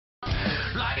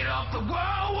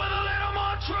world with a little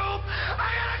more truth.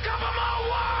 I got a couple more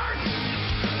words.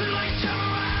 Late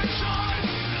generation.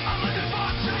 I'm looking for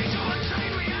a change or a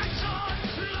chain reaction.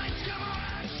 Late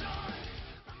generation.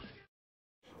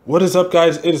 What is up,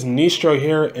 guys? It is Nistro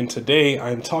here, and today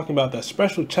I'm talking about that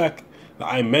special check that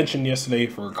I mentioned yesterday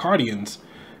for Cardians.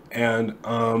 And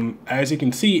as you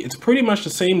can see, it's pretty much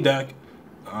the same deck,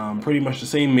 pretty much the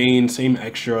same main, same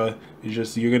extra. It's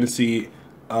just you're gonna see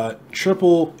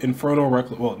triple Inferno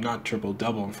Reckless, well, not triple,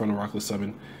 double Inferno Reckless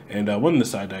Summon, and one in the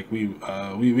side deck. We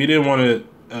didn't want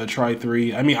to try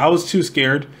 3. I mean, I was too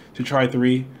scared to try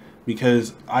 3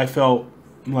 because I felt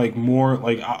like more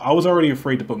like I was already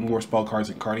afraid to put more spell cards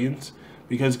in Cardians,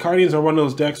 because Cardians are one of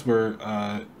those decks where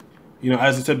you know,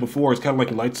 as I said before, it's kind of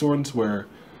like Light Swords where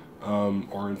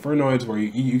or Infernoids, where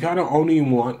you kind of only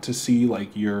want to see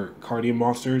like your Cardian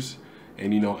monsters,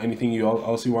 and you know, anything you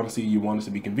also want to see, you want it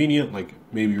to be convenient, like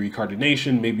maybe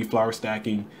Recardination, maybe Flower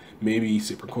Stacking, maybe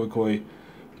Super Koi,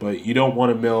 but you don't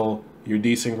want to mill your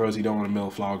Desynchros, you don't want to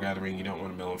mill Flower Gathering, you don't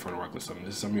want to mill Inferno Reckless Summon.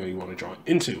 This is something that you want to draw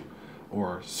into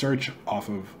or search off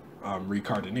of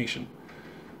Recardination.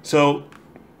 So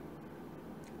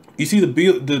you see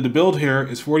the build here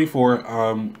is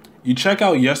 44. You check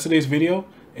out yesterday's video,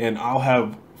 and I'll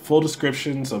have full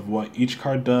descriptions of what each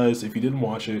card does. If you didn't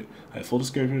watch it, I have full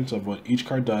descriptions of what each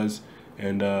card does,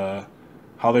 and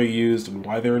how they're used and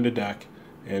why they're in the deck,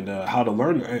 and how to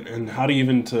learn, and how to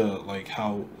even to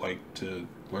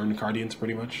learn Cardians.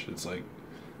 Pretty much, it's like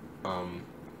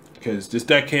because this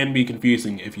deck can be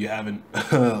confusing if you haven't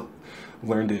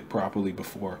learned it properly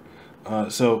before.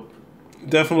 So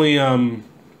definitely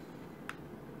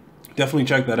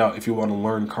check that out if you want to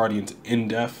learn Cardians in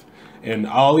depth. And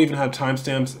I'll even have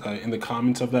timestamps in the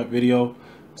comments of that video,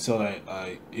 so that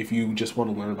if you just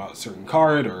want to learn about a certain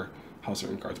card or how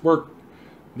certain cards work,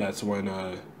 that's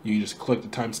when you just click the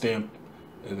timestamp,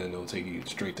 and then it'll take you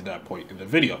straight to that point in the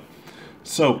video.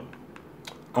 So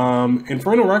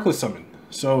Inferno Reckless Summon.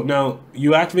 So now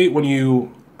you activate when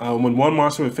when one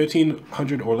monster with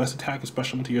 1500 or less attack is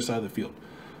special summon to your side of the field.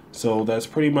 So that's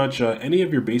pretty much any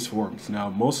of your base forms. Now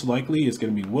most likely it's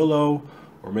going to be Willow,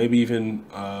 or maybe even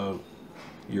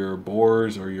your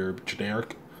Boars or your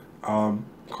generic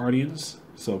Cardians.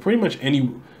 So pretty much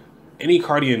any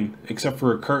Cardian except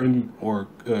for Curtain or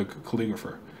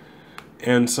Calligrapher.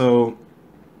 And so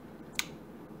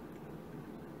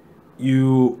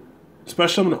you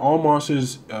special summon all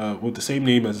monsters with the same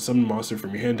name as a summoned monster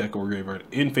from your hand deck or graveyard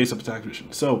in face-up attack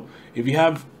position. So if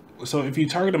you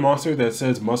target a monster that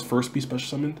says must first be special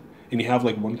summoned, and you have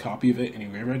like one copy of it in your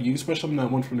graveyard, you can special summon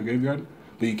that one from the graveyard,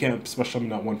 but you can't special summon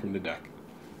that one from the deck,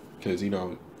 because you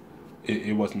know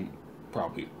it wasn't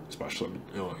probably special summoned.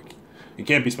 You know, like, it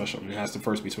can't be special summoned. It has to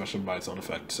first be special summoned by its own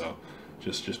effect. So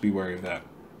just be wary of that.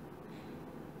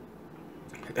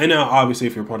 And now obviously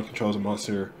if your opponent controls a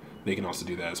monster, they can also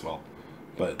do that as well,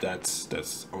 but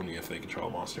that's only if they control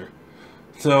a monster.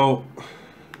 So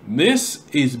this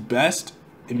is best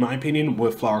in my opinion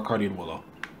with Flower Cardian Willow.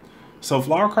 So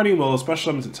Flower Cardian Willow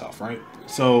special summons itself, right?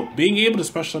 So being able to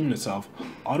special summon itself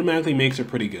automatically makes it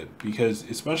pretty good, because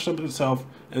it special summons itself,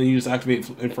 and then you just activate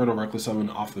Inferno Reckless Summon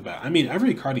off the bat. I mean,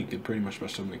 every Cardian can pretty much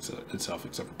special summon itself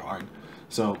except for Pine.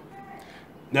 So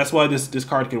that's why this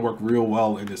card can work real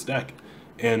well in this deck.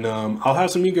 And I'll have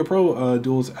some Yu-Gi-Oh! Pro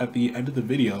duels at the end of the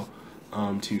video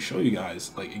to show you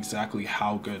guys like exactly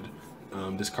how good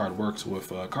this card works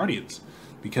with Cardians,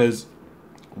 because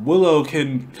Willow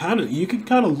can you can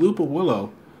kind of loop a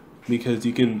Willow, because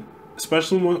you can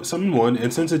special summon one,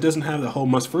 and since it doesn't have the whole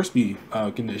must first be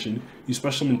condition, you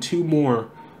special summon 2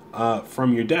 more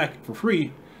from your deck for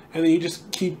free, and then you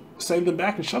just keep sending them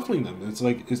back and shuffling them. It's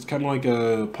kind of like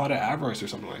a Pot of Avarice or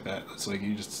something like that. It's like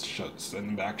you just send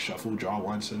them back, shuffle, draw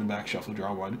one, send them back, shuffle,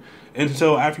 draw one. And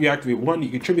so after you activate one, you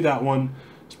contribute that one,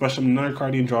 special summon another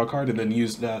Cardian, draw a card, and then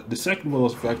use the second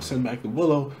Willow's effect, send back the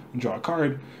Willow and draw a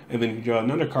card, and then you draw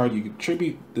another card. You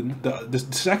contribute the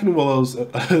second Willow's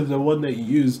the one that you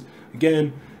used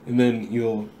again, and then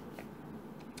you'll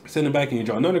send it back and you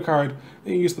draw another card,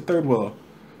 and you use the third Willow.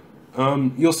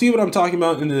 You'll see what I'm talking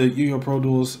about in the Yu-Gi-Oh! Pro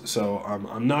Duels, so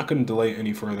I'm not going to delay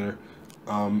any further.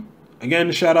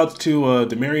 Again, shout out to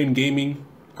Demarian Gaming.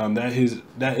 That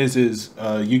is his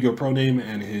Yu-Gi-Oh! Pro name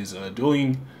and his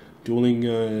dueling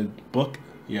book.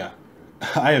 Yeah,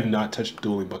 I have not touched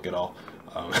dueling book at all.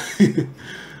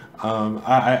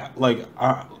 I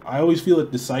always feel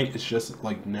like the site is just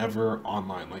like never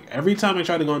online. Like every time I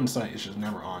try to go on the site, it's just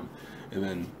never on. And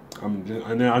then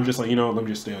I'm just like, you know, let me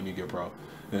just stay on Yu-Gi-Oh! Pro.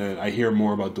 And I hear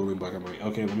more about dueling book. I'm like,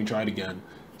 okay, let me try it again.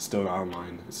 It's still not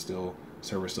online. It's still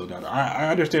server's still down. I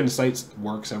understand the site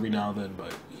works every now and then,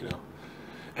 but you know.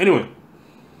 Anyway,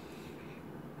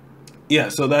 yeah,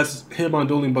 so that's him on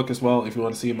Dueling Book as well. If you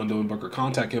want to see him on Dueling Book or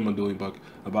contact him on Dueling Book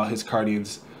about his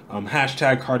Cardians,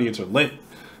 hashtag Cardians are lit,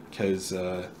 because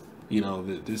you know,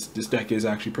 this deck is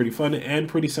actually pretty fun and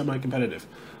pretty semi-competitive.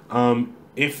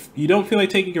 If you don't feel like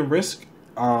taking a risk,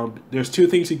 there's two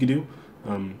things you can do.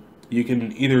 You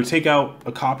can either take out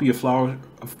a copy of Flower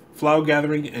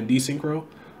Gathering and Desynchro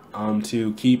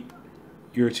to keep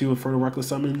your 2 Infernal Reckless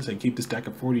Summons and keep this deck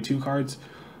at 42 cards.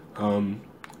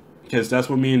 Because that's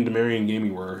what me and Demarian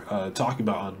Gaming were talking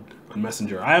about on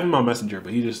Messenger. I have him on Messenger,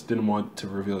 but he just didn't want to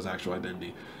reveal his actual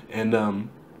identity. And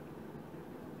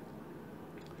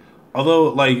although,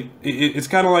 like, it's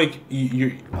kind of like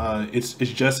it's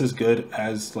just as good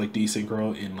as like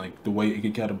Desynchro in like the way it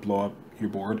can kind of blow up your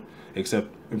board,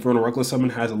 except Infernal Reckless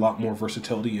Summon has a lot more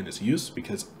versatility in its use,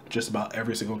 because just about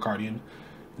every single Cardian,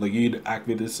 like, you'd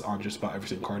activate this on just about every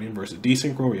single Cardian, versus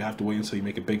Desynchro where you have to wait until you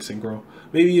make a big synchro,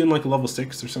 maybe in like a level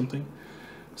 6 or something.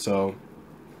 So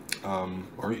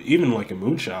or even like a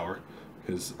Moonshower,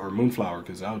 or Moonflower,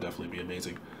 because that would definitely be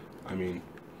amazing. I mean,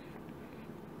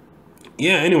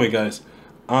 yeah, anyway, guys,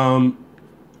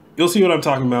 you'll see what I'm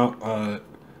talking about.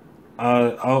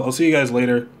 I'll see you guys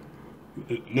later.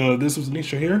 No, this was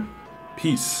Nistro here.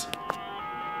 Peace.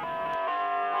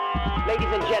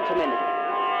 Ladies and gentlemen,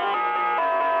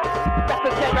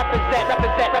 represent, represent,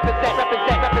 represent, represent,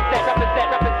 represent, represent,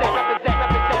 represent, represent, represent,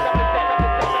 represent, represent.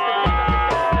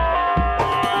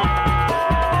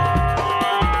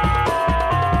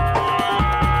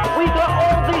 We got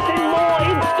all this and more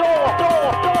in store.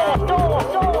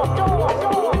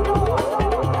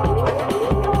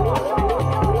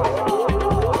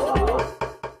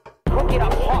 Cook it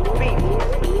up hot beef.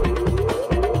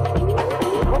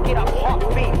 Cook it up hot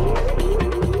beef.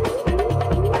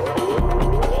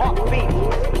 Hot beef.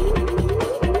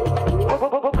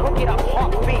 Cook it up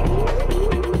hot beef.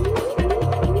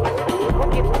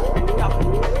 Cook it up hot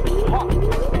beef.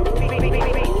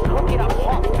 Cook it up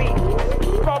hot beef.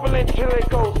 Bubble until it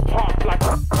goes pop like.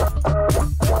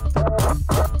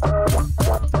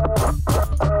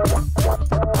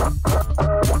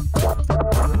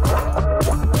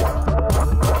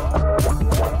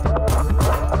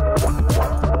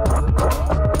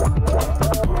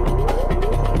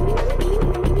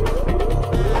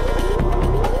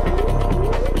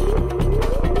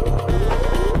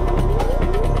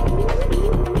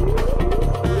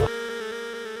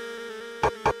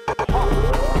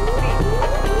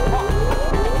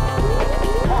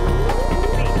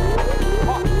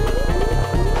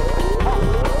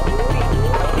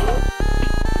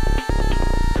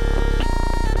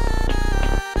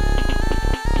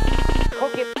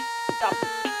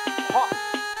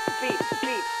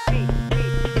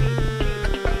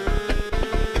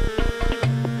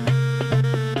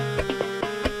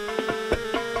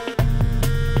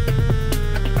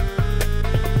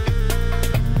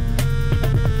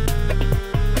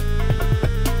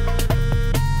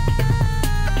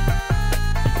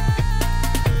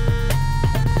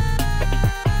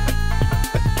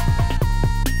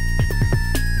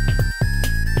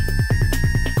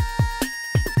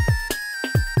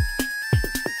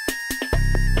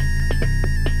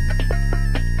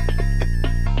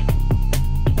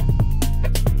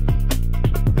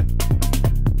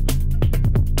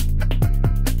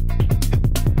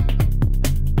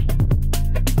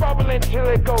 Until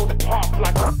it goes pop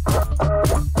like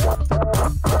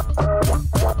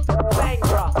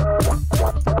Sangra.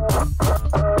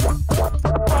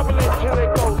 Bubble until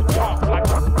it goes pop like.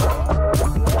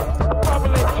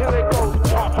 Bubble until it goes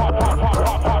pop, pop, pop, pop,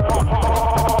 pop, pop, pop,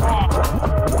 pop, pop.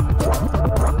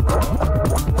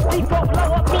 Deep up,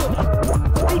 lower beat.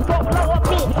 Deep up, lower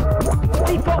beat.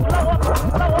 Deep up, lower,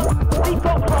 deep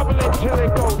up. Bubble until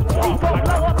it goes pop like. Deep up,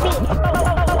 lower beat.